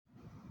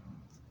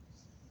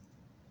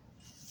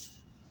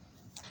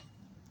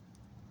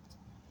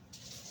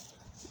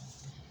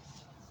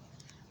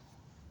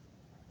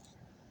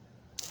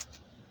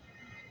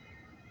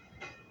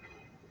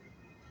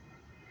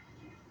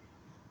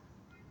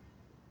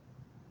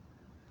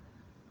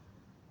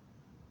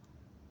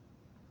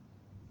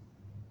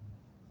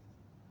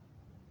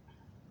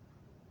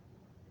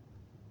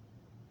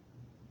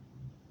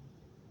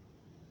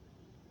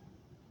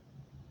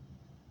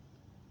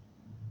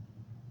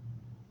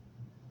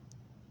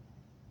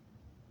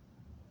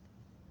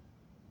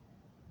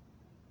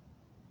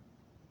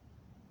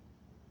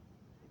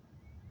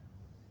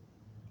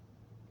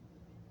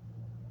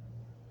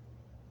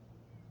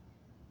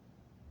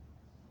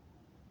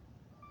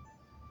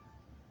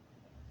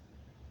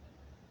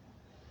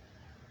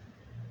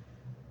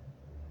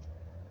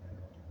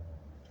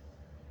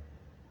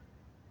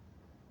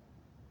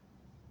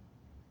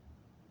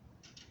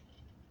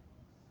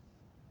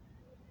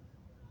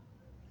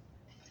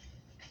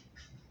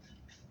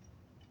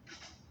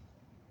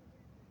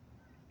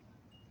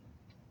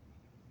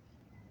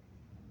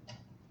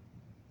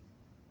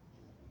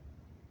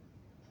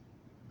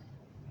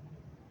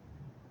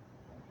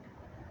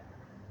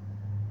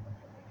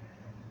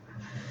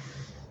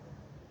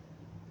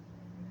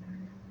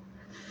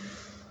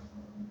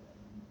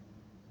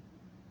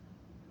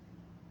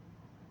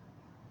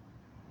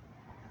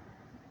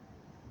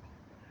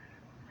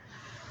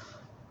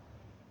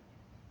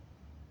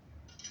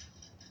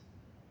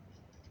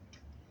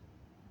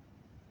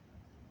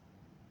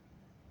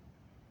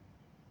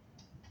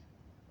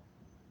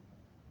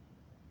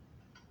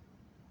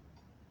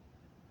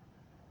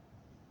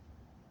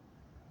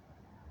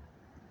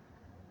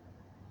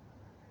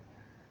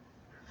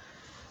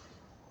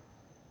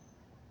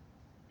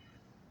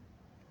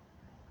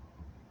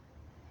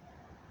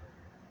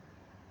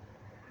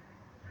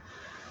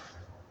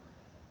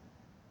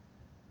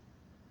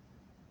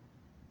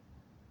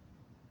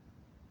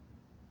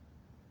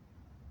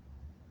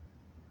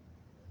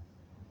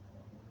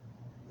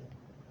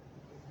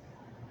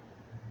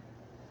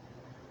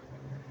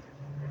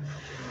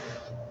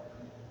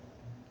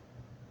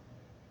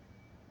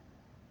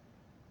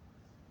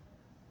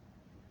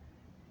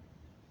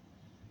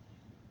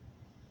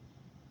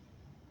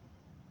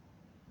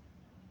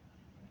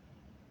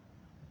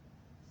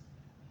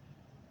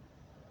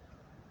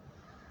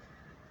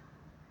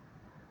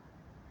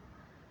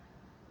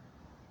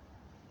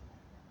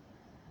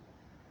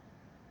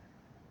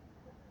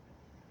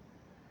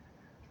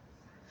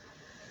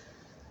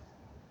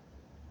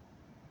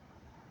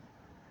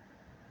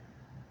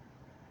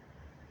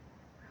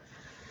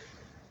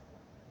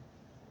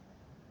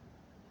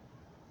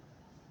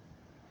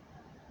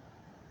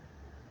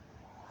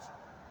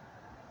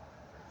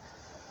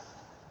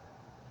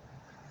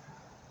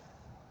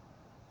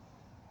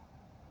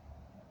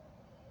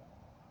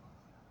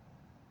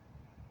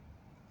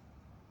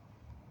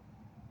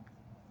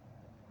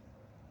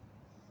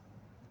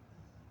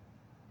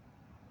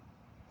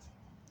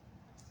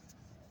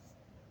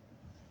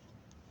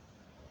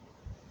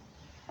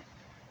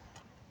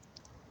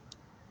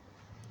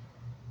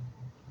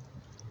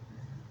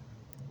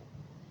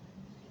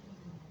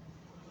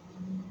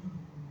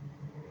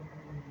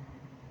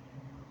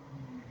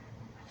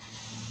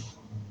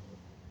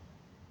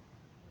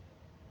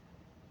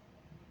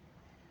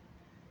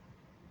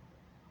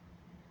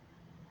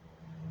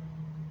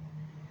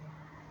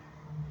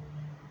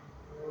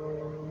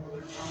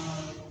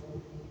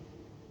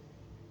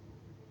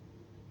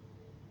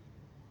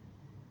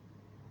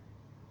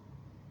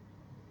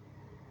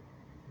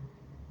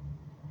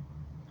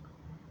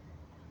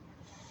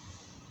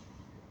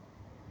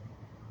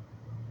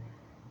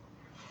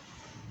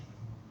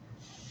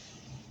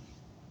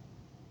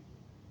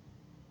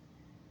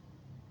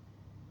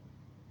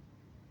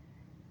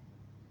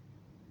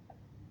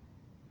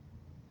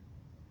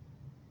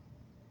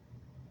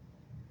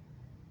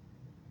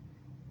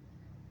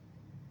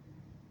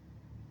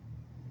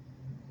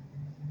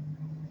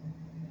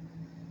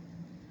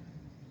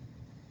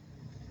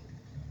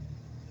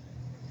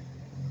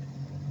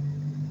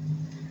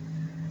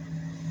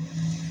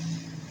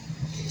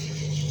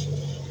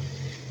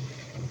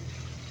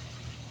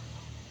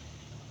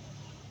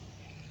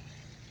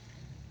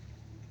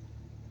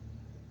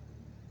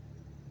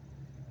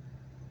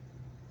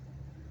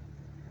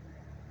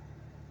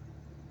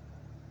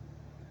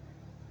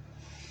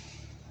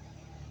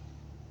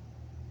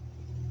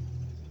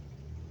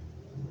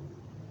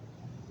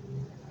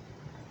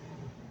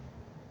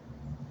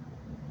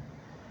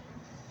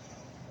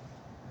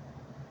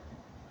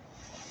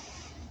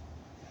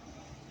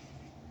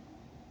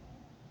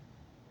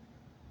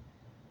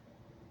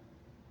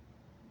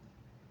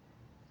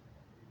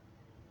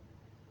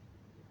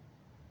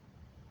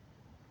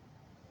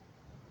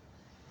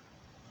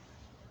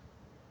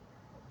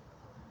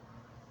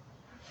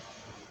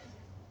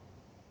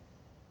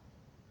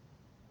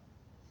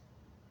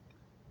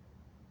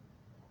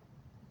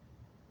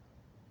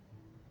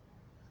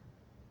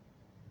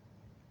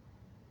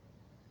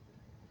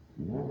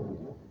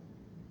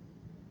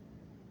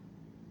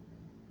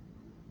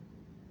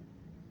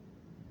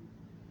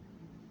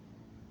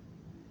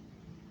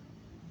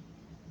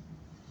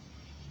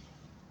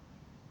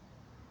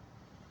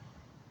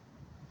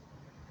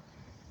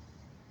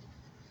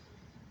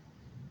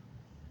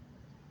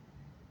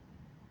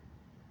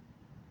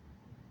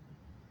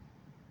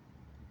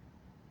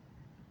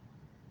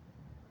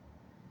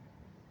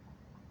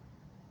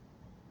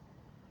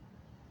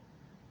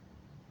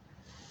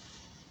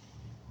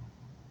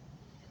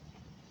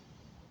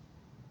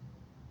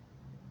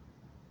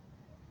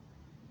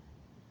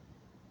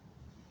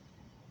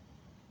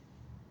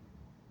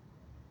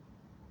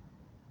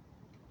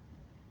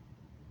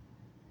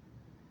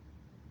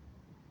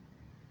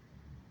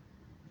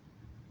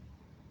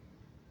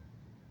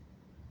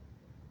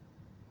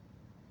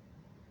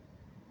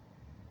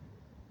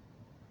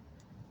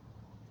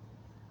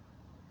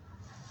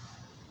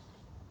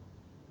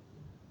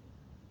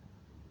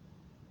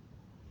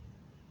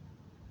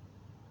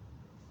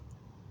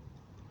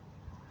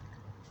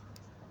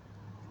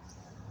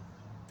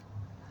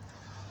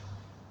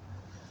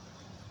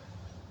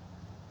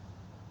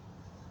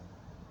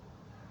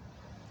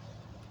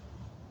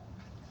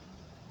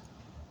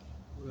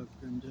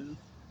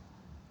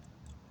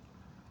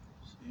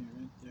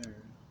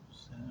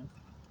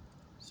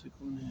Take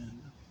one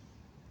hand.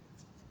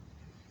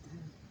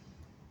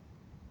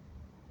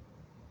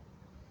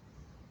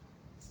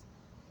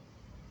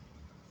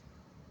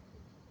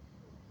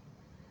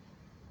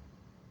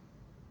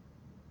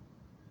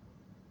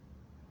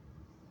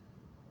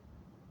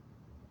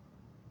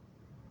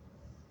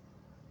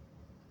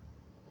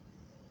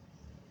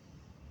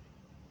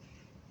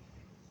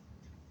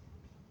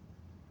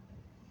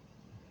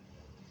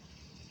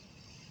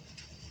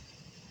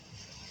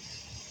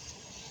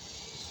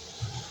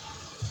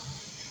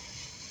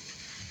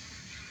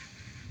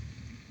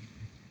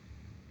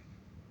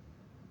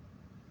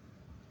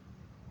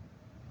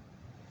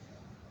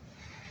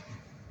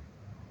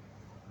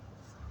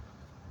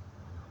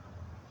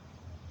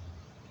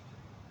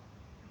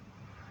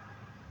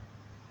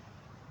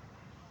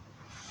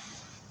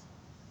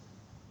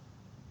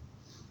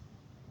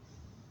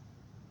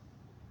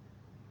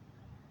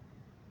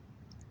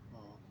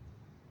 Well,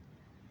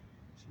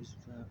 she's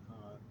fat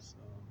hot, so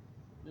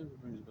never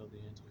brings about the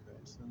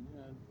Antichrist. And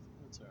yeah,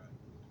 that's alright.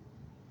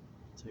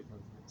 Take one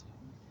for the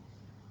team.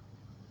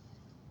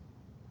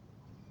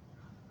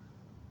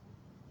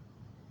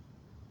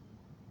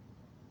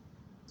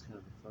 It's kind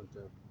of a fucked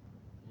up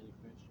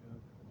Antichrist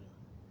joke. Yeah.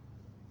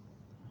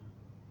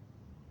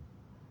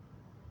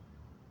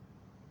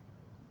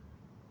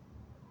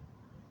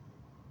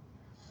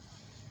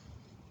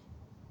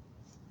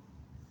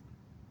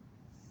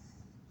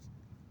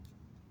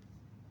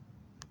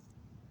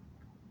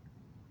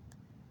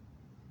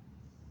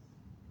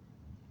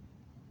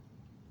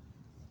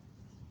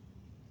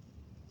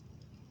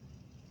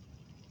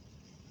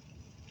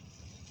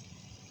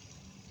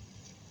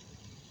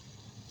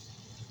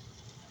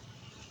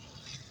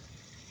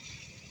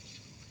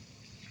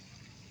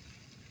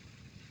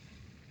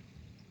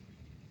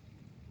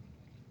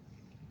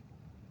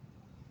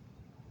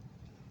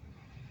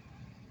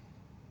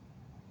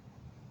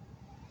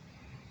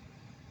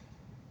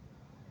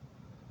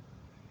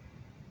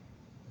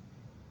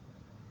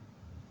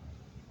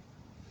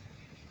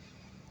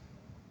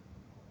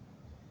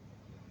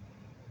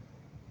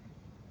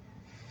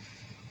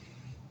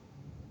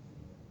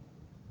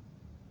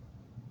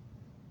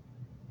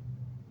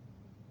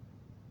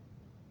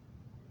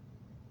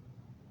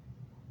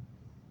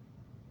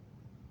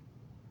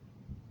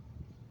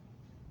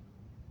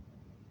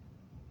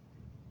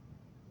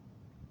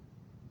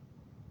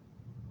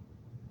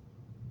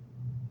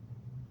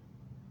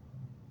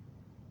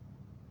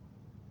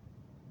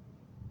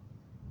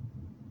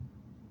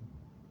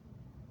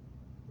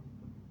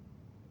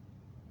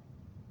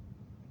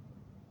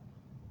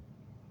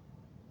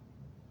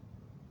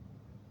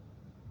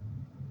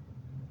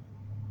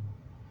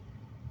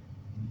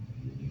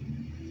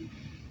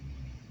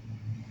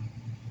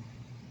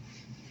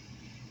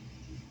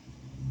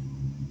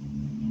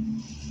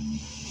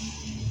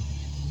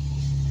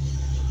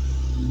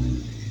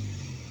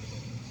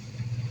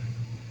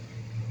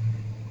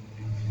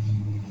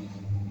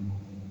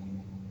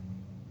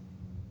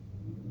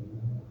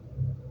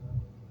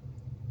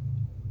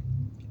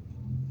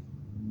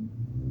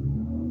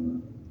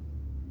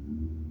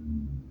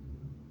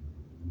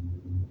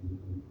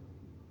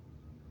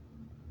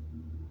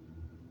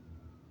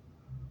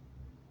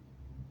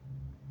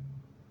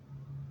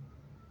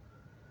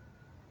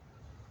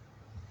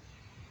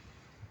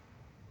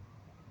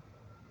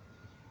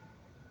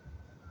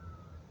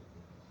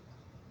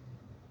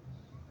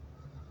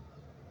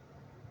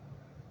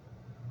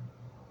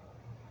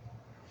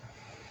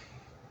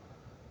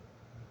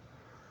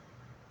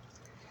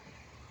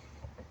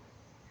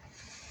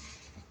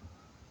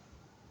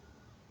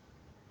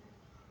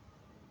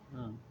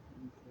 Oh,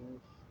 okay.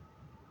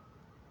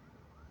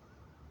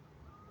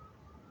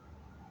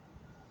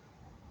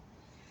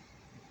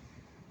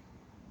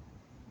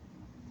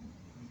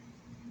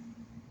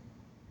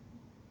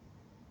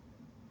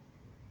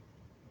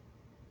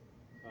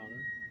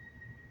 Father?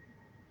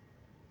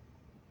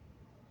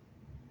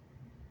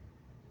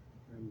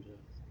 Grim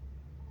death.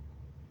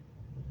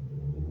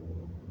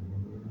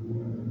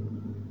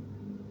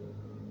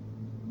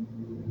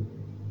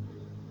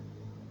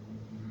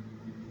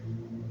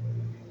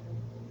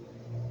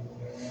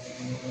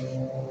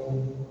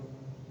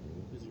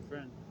 Who's your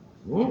friend?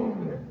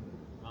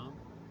 Mom?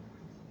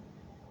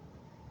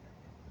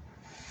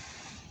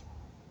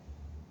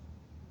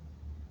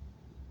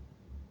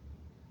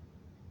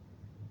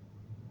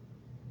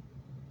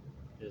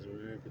 You guys were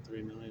married for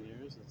 3 million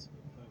years? That's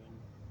fucking.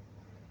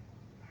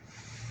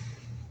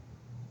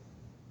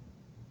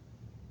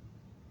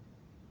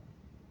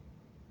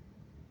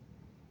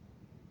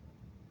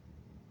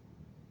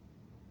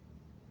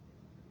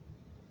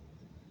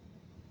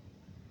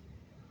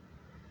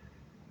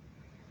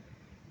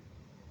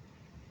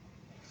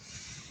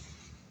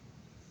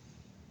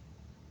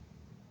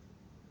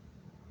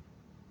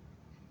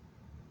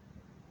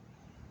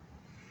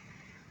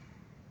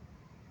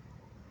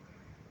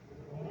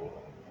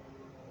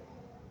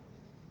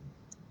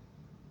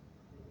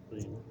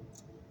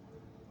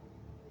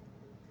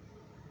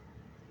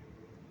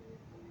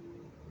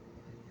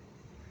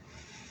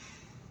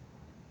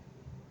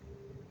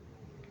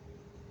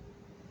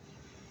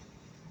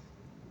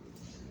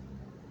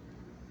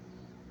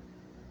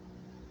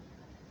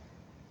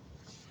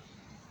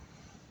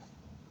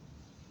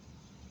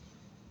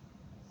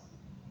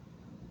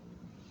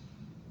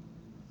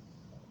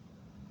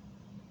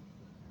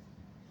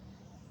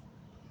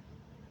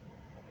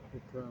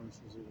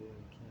 promises you do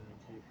and cannot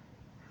keep.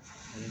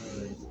 I know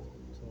I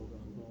told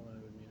Uncle I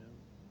would meet him.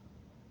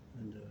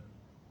 And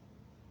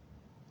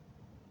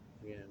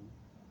again,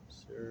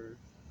 Sir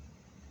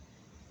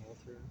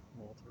Walter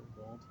Walt.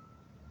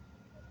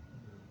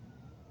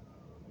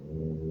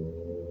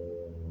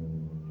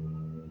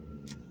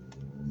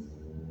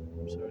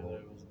 I'm sorry that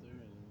I wasn't there.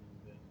 I didn't mean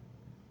that.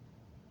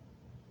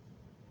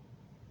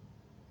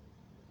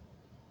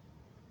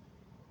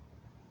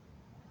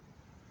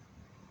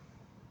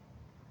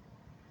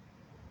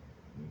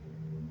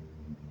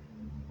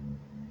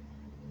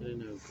 I didn't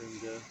know Grim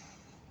Death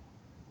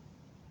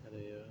had an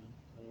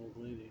old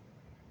lady.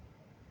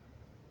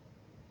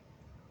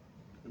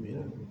 I mean,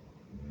 a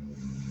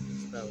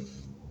spouse,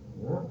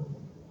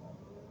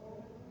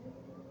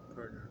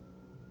 partner.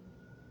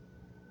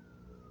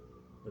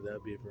 Would that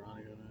be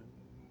Veronica now?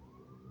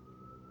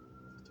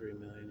 For 3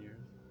 million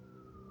years?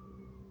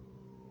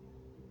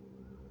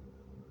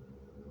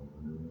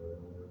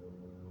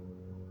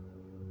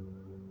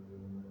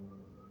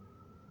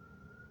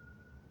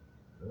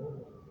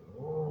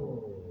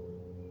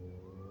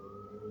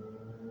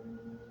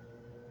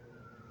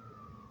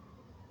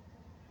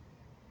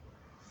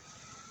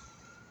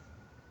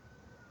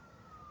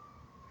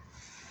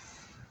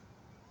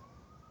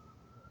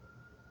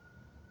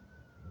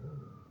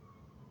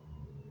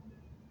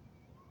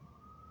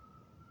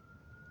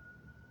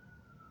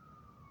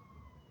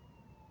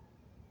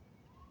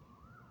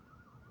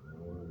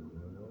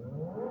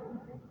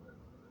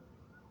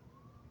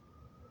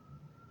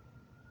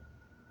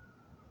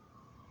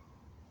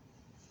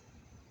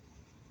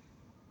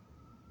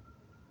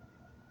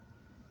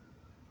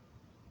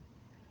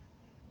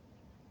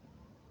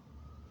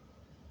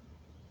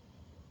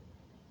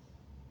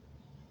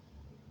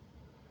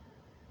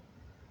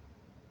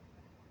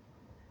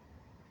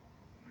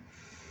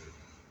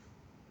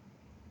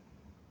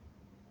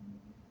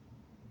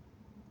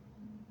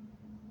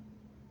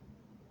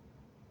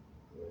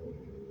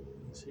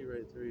 You see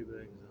right through you, but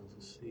I can also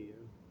see you.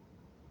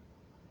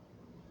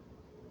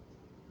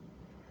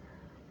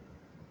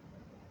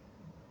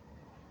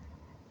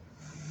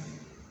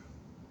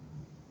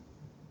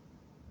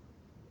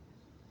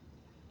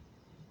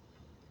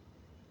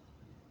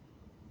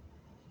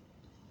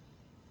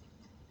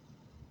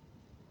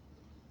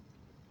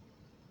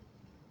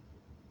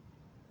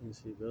 You can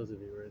see both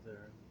of you right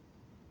there.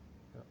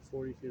 About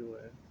 40 feet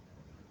away.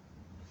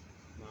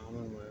 Mom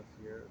on the left,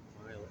 you're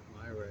my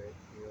right,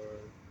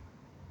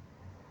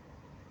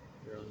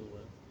 you're on the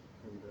left,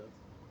 Grim Death.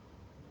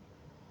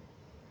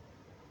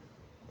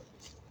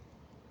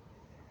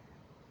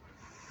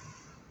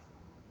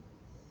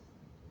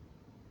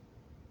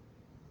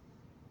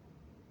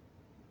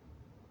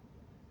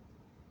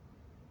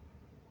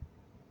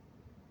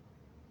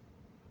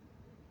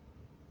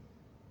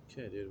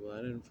 Okay, dude, well,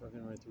 I didn't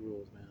fucking write the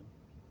rules, man.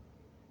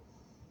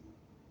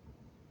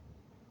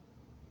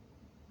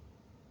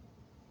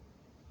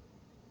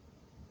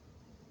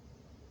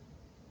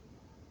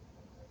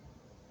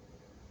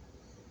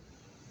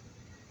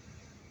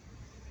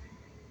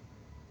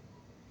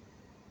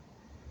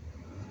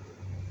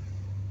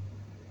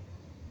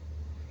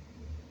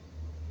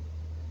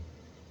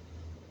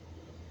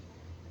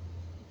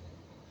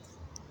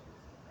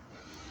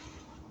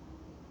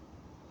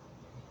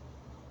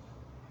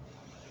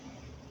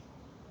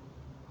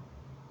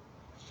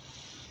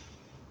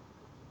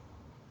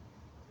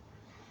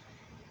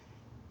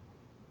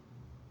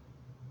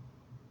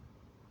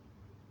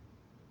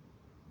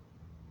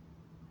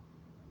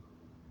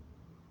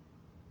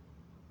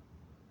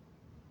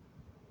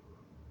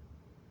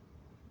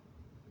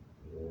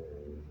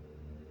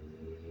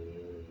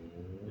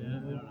 Yeah, I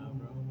don't know,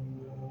 bro.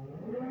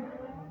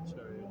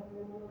 Sorry,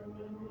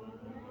 Grim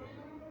Death, I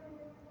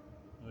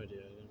have no idea.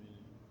 I didn't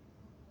mean to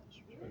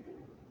disrespect you.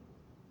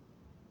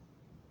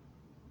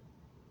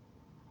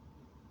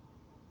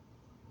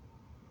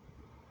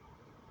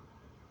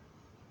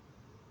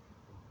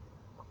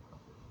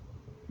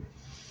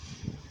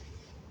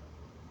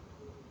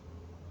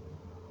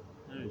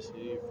 Now you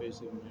see you're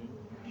facing me.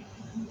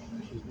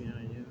 She's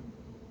behind you.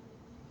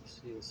 You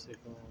see a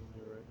sickle on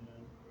your right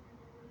hand.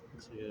 You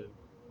see a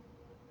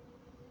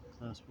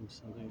clasping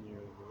something in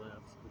your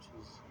left, which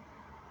is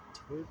a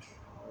torch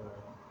or a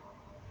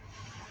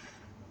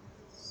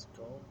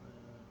skull.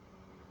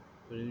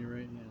 But in your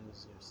right hand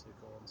is your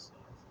sickle and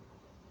staff.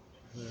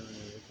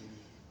 Literally looking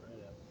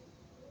right at me.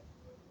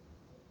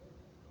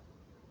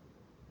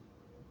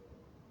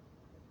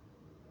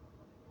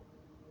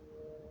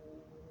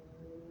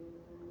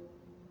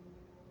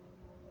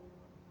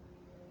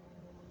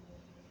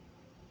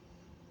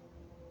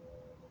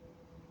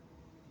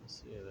 I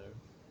see you there.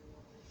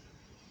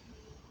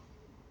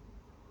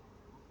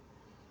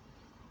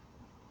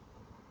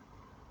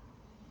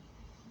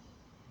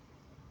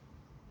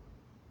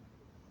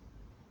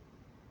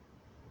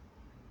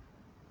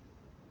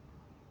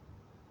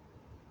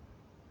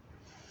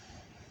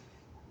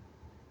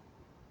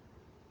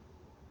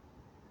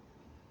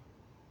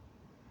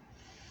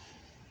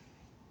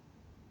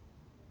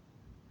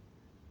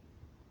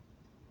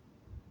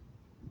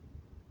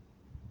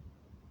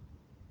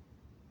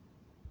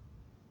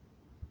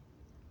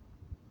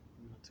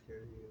 not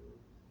scare you,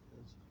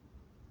 because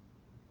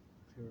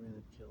if you were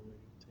gonna kill me,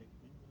 you'd take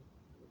me,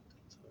 but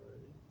that's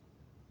already.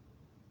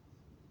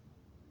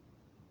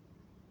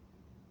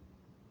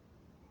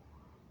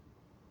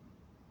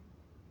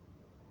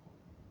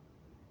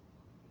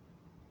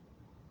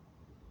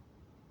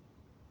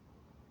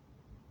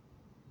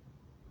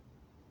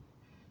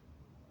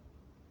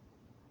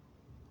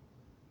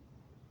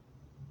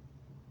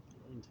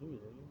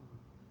 Intimidating.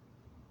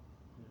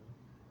 Yeah.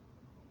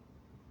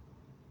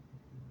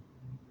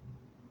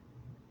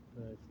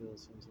 But I feel a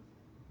sense of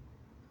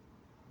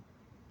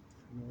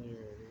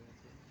familiarity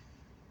with it.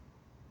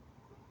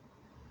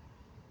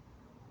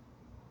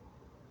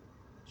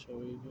 Shall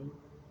we do it?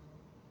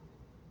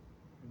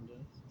 In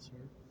death,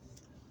 sir?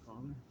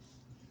 Honor?